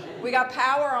 We got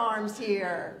power arms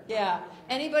here. Yeah.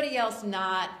 Anybody else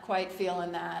not quite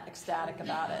feeling that ecstatic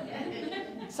about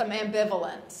it? Some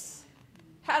ambivalence.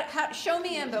 Show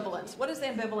me ambivalence. What does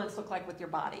ambivalence look like with your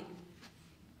body?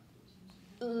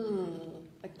 Ooh,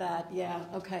 like that. Yeah.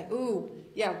 Okay. Ooh.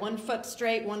 Yeah. 1 foot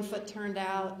straight, 1 foot turned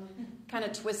out. Kind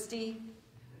of twisty.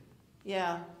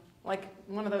 Yeah. Like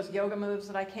one of those yoga moves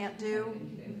that I can't do.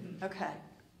 Okay.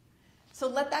 So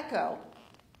let that go.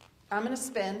 I'm going to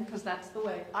spin because that's the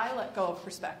way I let go of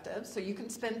perspective. So you can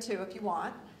spin too if you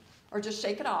want. Or just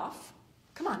shake it off.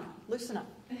 Come on, loosen up.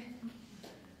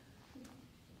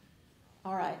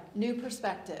 All right, new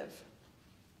perspective.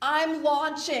 I'm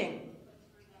launching.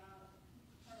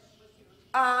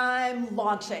 I'm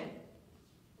launching.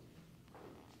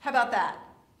 How about that?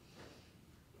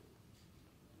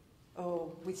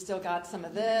 Oh, we still got some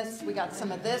of this. We got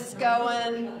some of this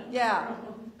going. Yeah.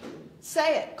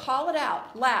 Say it. Call it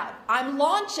out loud. I'm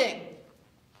launching.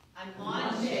 I'm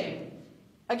launching.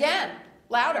 Again,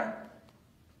 louder.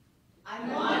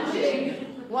 I'm launching.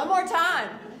 One more time.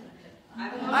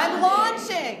 I'm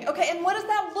launching. Okay, and what does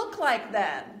that look like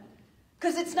then?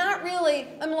 Because it's not really,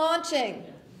 I'm launching.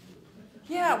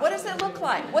 Yeah, what does it look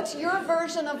like? What's your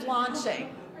version of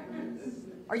launching?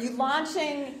 Are you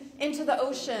launching into the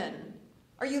ocean?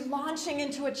 Are you launching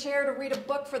into a chair to read a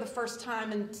book for the first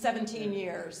time in 17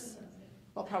 years?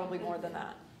 Well, probably more than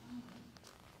that.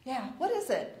 Yeah, what is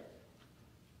it?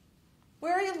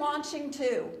 Where are you launching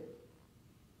to?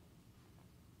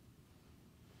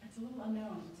 It's a little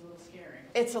unknown. It's a little scary.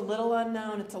 It's a little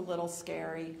unknown. It's a little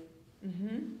scary.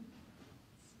 Mm-hmm.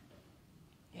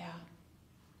 Yeah.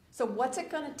 So what's it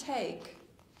going to take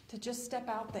to just step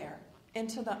out there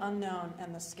into the unknown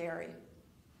and the scary?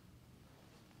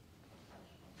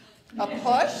 A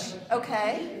push?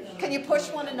 Okay. Can you push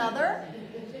one another?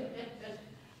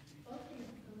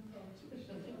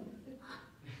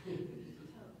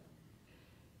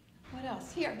 What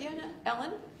else? Here,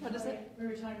 Ellen, what is it? We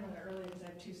were talking about it earlier because I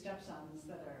have two stepsons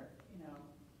that are,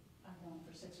 I've known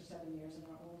for 6 or 7 years and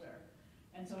are older.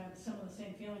 And so I have some of the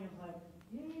same feeling of like,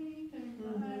 yay,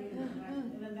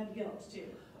 and then guilt too.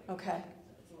 Okay.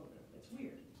 So it's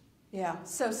weird. Yeah,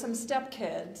 so some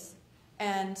stepkids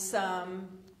and some,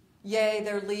 yay,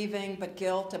 they're leaving, but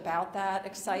guilt about that,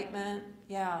 excitement.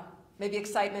 Yeah, maybe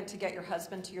excitement to get your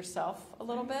husband to yourself a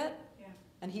little bit. Yeah.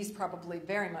 And he's probably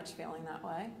very much feeling that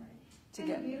way. To And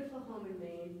get a beautiful home in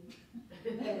Maine.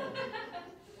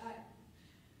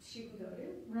 She can go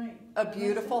to. Right. a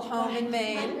beautiful home in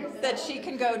Maine that she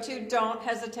can go to. Don't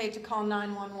hesitate to call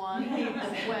 911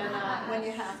 when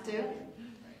you have to.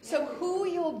 So who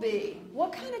you'll be.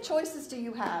 What kind of choices do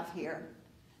you have here?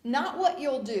 Not what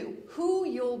you'll do, who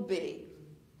you'll be.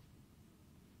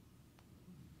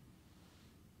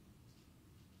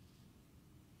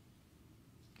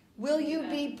 Will you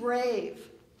be brave?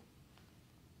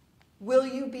 Will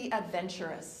you be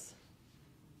adventurous?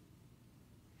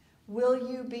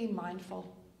 Will you be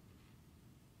mindful?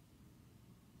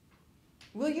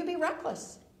 Will you be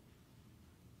reckless?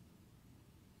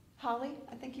 Holly,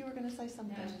 I think you were going to say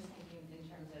something. No, I was just thinking in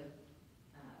terms of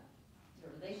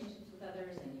your relationships with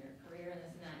others and your career and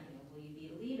this and that. Will you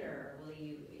be a leader? Or are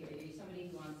you somebody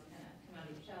who wants to kind of come out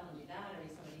of your shell and do that? Or are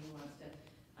you somebody who wants to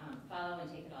follow and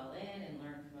take it all in and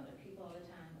learn from other people all the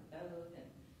time, or both? And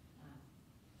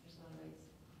there's a lot of ways.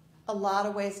 A lot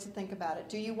of ways to think about it.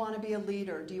 Do you want to be a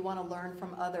leader? Do you want to learn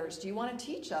from others? Do you want to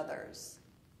teach others?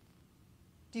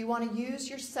 Do you want to use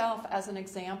yourself as an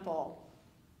example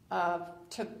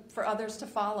for others to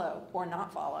follow or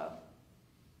not follow?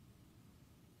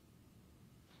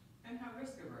 And how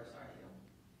risk averse are you?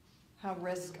 How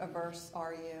risk averse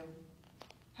are you?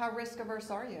 How risk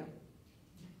averse are you?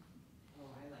 Oh,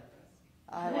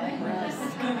 I like risk. I like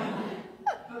risk.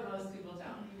 But most people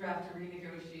don't. You have to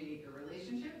renegotiate your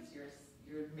relationships,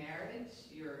 your marriage,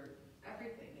 your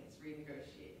everything. It's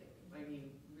renegotiated when you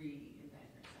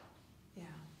reinvent yourself. Yeah.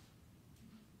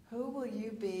 Who will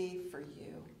you be for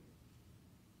you?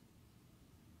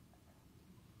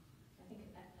 I think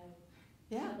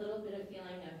Yeah. a little bit of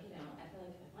feeling of, I feel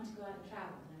like I want to go out and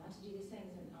travel and I want to do these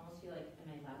things and almost feel like, am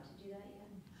I allowed to do that yet?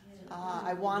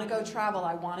 I want to go travel.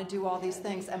 I want to do all these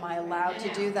things. Am I allowed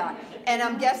to do that? And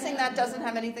I'm guessing that doesn't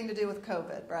have anything to do with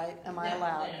COVID, right? Am I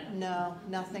allowed? No,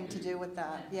 nothing to do with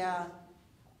that. Yeah. Is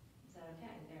that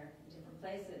okay? They're in different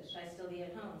places. Should I still be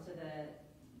at home so that,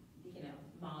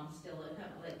 mom's still at home?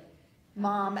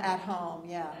 Mom at home.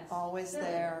 Yeah. That's Always silly,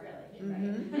 there. Really,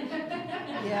 Mm-hmm.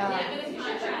 right? Yeah. But it's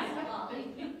contrast.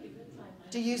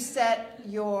 Do you set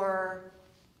your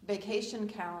vacation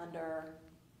calendar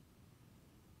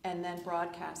and then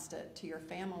broadcast it to your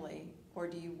family, or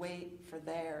do you wait for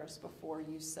theirs before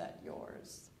you set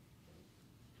yours?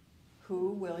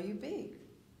 Who will you be?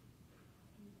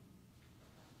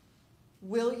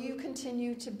 Will you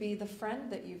continue to be the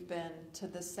friend that you've been to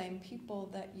the same people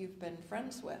that you've been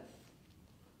friends with?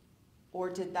 Or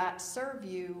did that serve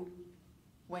you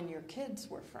when your kids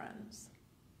were friends?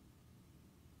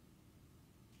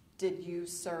 Did you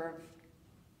serve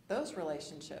those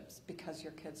relationships because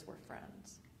your kids were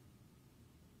friends?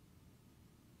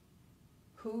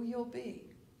 Who you'll be,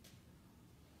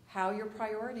 how your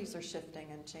priorities are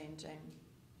shifting and changing,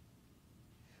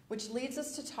 which leads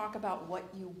us to talk about what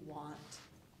you want.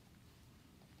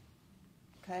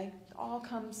 Okay? It all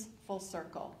comes full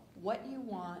circle. What you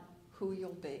want, who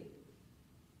you'll be.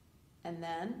 And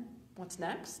then, what's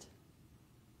next?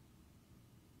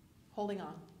 Holding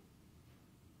on.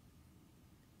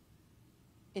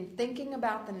 In thinking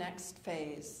about the next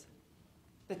phase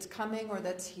that's coming or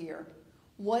that's here,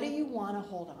 what do you want to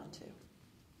hold on to?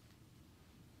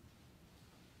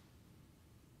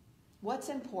 What's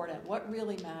important? What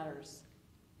really matters?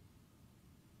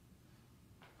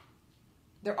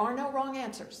 There are no wrong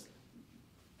answers.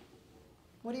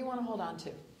 What do you want to hold on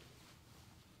to?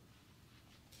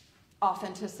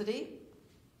 Authenticity,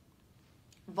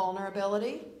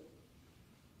 vulnerability,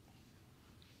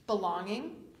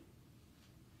 belonging.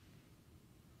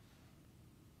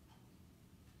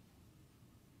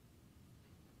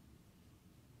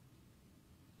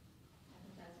 I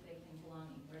think that's a big thing,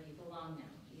 belonging. Where do you belong now?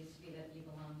 It used to be that you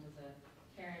belonged as a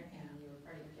parent and you were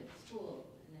part of your kid's school,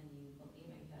 and then you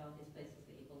had all these places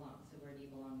that you belonged. So where do you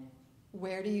belong now?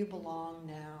 Where do you belong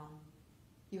now?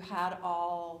 You had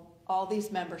all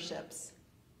these memberships,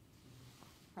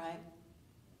 right?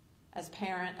 As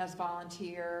parent, as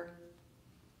volunteer,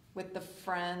 with the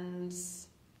friends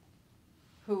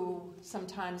who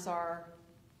sometimes are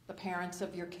the parents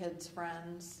of your kids'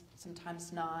 friends,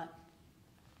 sometimes not.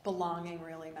 Belonging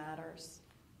really matters.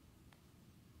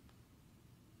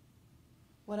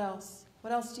 What else?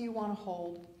 What else do you want to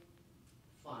hold?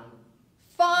 Fun.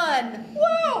 Fun!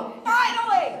 Woo!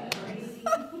 Finally!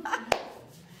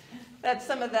 That's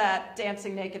some of that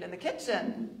dancing naked in the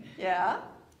kitchen. Yeah?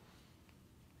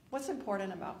 What's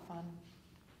important about fun?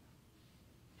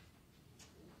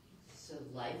 So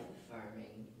life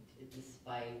affirming,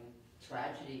 despite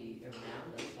tragedy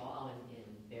around us all in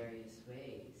various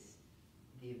ways,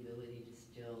 the ability to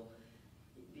still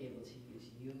be able to use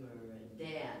humor and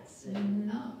dance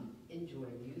and enjoy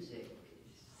music,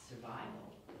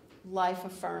 survival. Life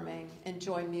affirming,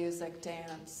 enjoy music,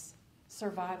 dance,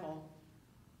 survival.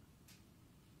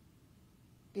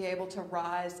 Be able to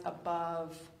rise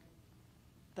above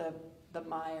the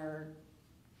mire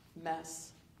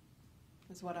mess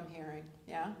is what I'm hearing.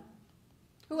 Yeah?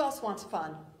 Who else wants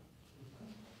fun?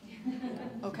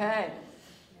 Okay.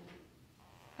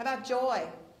 How about joy?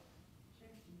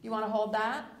 You want to hold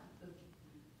that?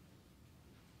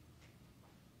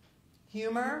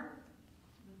 Humor?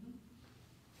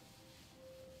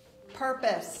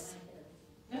 Purpose.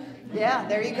 Yeah,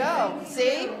 there you go.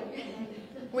 See?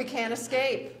 We can't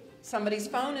escape. Somebody's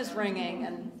phone is ringing,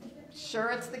 and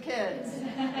sure it's the kids.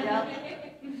 Yep.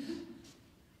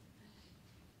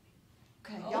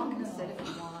 Okay, y'all can sit if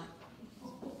you want.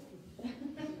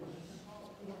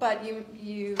 But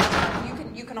you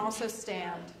can also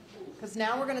stand, because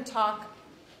now we're going to talk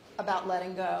about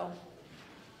letting go.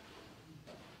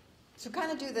 So kind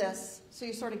of do this, so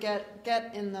you sort of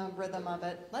get in the rhythm of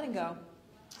it, letting go.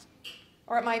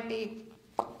 Or it might be,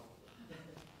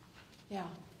 yeah.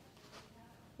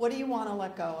 What do you want to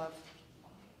let go of?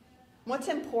 What's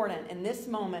important in this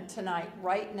moment tonight,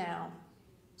 right now,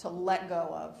 to let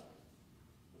go of?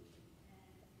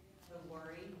 The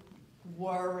worry.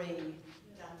 Worry.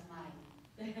 That's mine.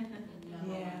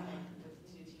 Yeah. With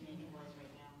 2 teenage boys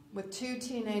right now. With 2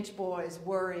 teenage boys,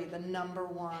 worry, the number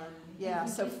one. Yeah,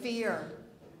 so fear.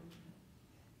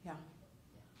 Yeah.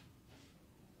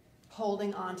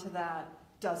 Holding on to that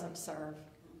doesn't serve.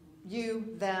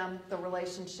 You, them, the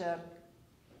relationship.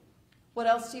 What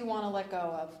else do you want to let go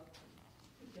of?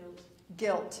 Guilt.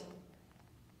 Guilt.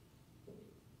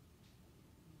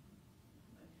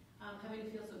 Having to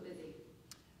feel so busy.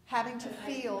 Having to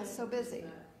feel so busy.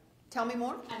 Tell me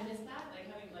more. I miss that, like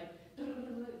having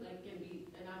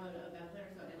and I'm a math player,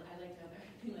 so I like to have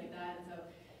everything like that, and so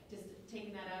just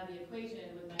taking that out of the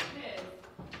equation with my kids,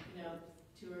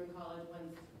 2 are in college,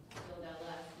 one's still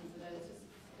adolescent, and so then it's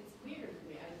weird for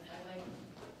me. I like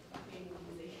being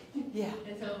busy. Yeah.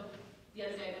 And so the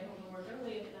other day I got home from work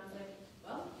early, and I was like,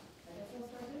 well, I guess I'll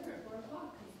start dinner at 4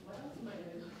 o'clock, because what else am I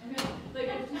going to do?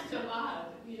 It's just so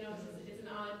odd, it's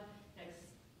an odd next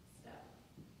step.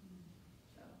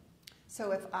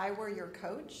 So if I were your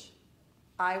coach,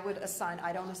 I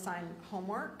don't assign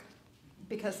homework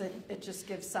because it just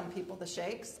gives some people the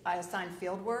shakes. I assign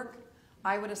field work.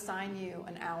 I would assign you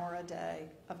an hour a day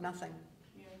of nothing.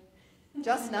 Yeah.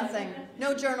 Just nothing.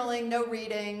 No journaling, no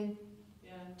reading.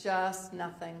 Yeah. Just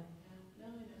nothing. No,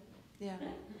 I know. Yeah.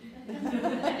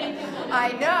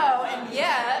 I know, and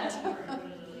yet.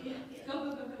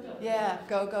 Go. Yeah,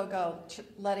 go.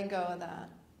 Letting go of that.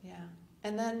 Yeah.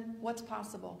 And then what's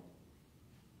possible?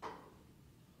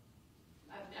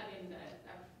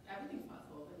 Everything's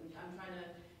possible, but I'm trying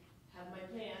to have my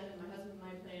plan, and my husband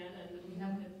my plan, and we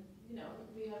have to,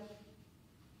 we have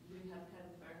kind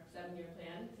of our 7-year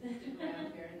plan to stick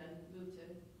around here and then move to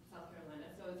South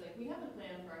Carolina. So it's like we have a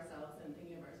plan for ourselves and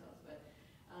thinking of ourselves, but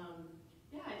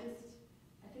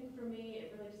I think for me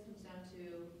it really just comes down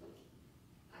to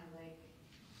I like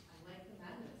the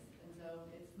madness, and so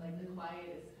it's like the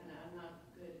quiet is kind of I'm not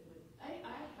good with. I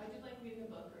do like reading a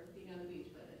book or being on the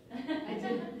beach, but I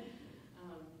do.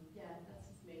 That's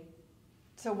just me.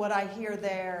 So what I hear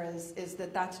there is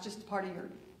that that's just part of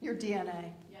your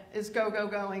DNA. Yeah. is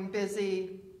going,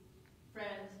 busy,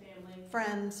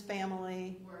 Friends,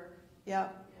 family, work.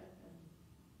 Yep. Yeah.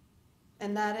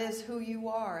 And that is who you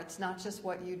are. It's not just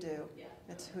what you do. Yeah.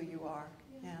 It's who you are.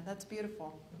 Yeah, that's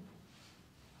beautiful.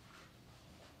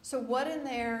 So what in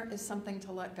there is something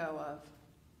to let go of?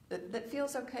 That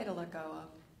feels okay to let go of?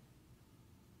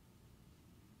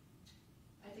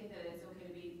 I think that it's okay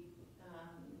to be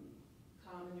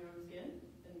calm in your own skin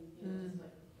and just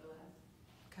like relax.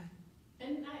 Okay.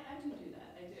 And I do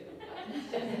that. I do.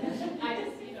 I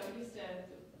just used to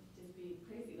just be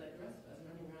crazy like the rest of us,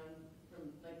 running around from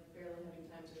like barely having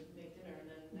time to make dinner, and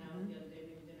then now the other day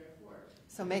making dinner at 4.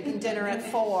 So making dinner at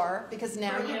 4 because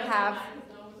now you have.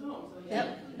 No one was home, so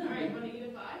Yep. All right, you want to eat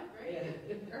at 5?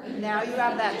 Great. Now you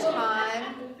have that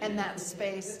time and that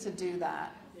space to do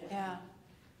that. Yeah.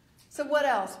 So what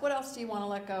else? What else do you want to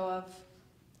let go of?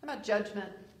 How about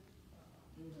judgment?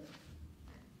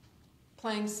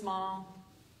 Playing small.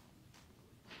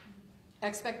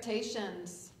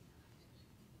 Expectations.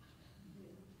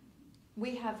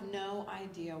 We have no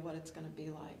idea what it's going to be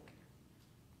like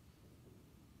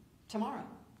tomorrow,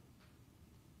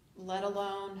 let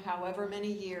alone however many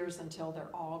years until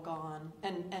they're all gone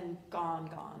and gone,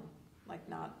 like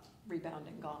not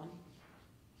rebounding, gone.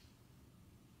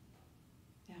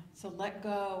 Yeah, so let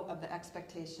go of the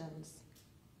expectations.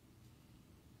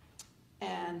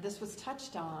 And this was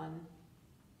touched on,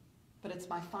 but it's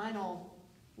my final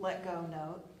let go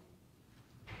note.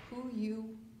 Who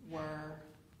you were.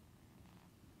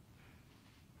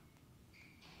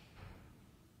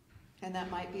 And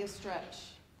that might be a stretch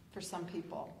for some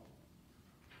people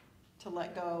to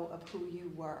let go of who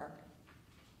you were.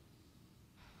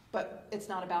 But it's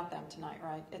not about them tonight,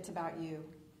 right? It's about you.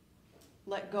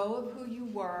 Let go of who you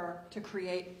were to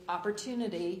create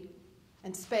opportunity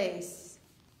and space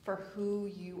for who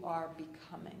you are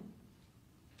becoming.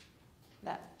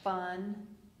 That fun,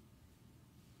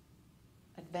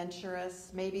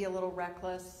 adventurous, maybe a little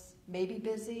reckless, maybe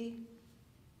busy,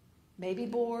 maybe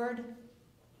bored.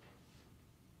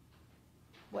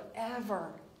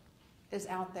 Whatever is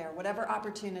out there, whatever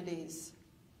opportunities,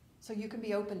 so you can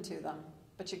be open to them.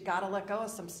 But you've got to let go of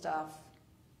some stuff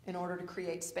in order to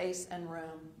create space and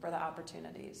room for the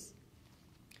opportunities.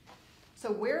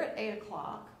 So we're at 8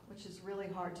 o'clock, which is really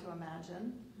hard to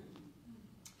imagine.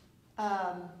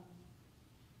 I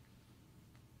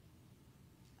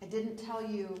didn't tell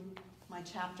you my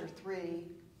chapter 3,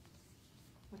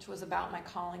 which was about my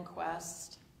calling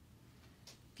quest.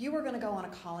 If you were going to go on a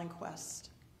calling quest,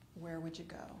 where would you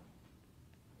go?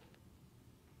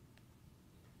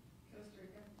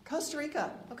 Costa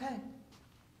Rica. Okay.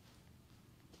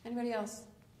 Anybody else?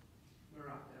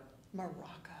 Morocco. Wow,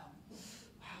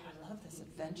 I love this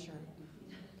adventure.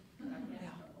 Yeah.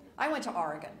 I went to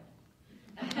Oregon.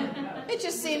 It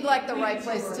just seemed like the right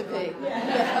place to be.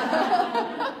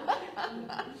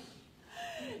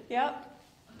 Yep.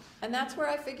 And that's where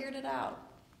I figured it out.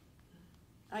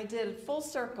 I did a full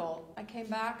circle. I came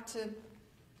back to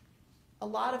a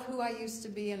lot of who I used to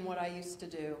be and what I used to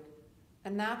do.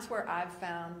 And that's where I've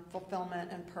found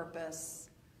fulfillment and purpose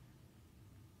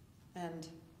and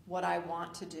what I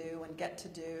want to do and get to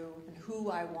do and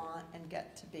who I want and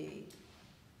get to be.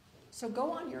 So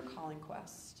go on your calling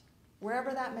quest,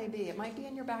 wherever that may be. It might be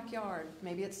in your backyard.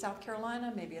 Maybe it's South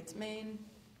Carolina. Maybe it's Maine.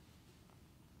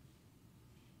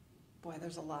 Boy,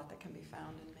 there's a lot that can be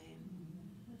found in Maine.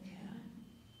 Yeah.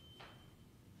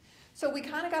 So we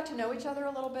kind of got to know each other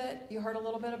a little bit. You heard a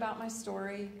little bit about my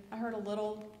story. I heard a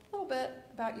little bit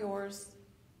about yours.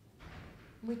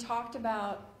 We talked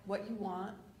about what you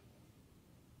want,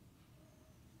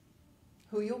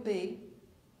 who you'll be.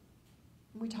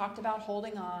 We talked about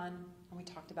holding on, and we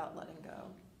talked about letting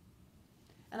go.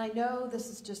 And I know this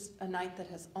is just a night that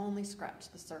has only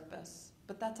scratched the surface,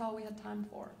 but that's all we had time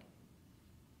for.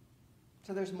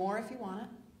 So there's more if you want it.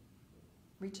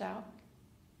 Reach out.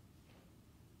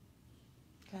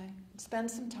 Okay? Spend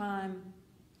some time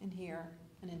in here,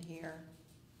 and in here,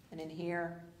 and in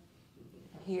here,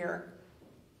 and here.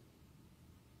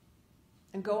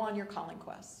 And go on your calling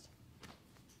quest.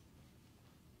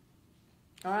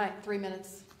 All right, 3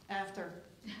 minutes after.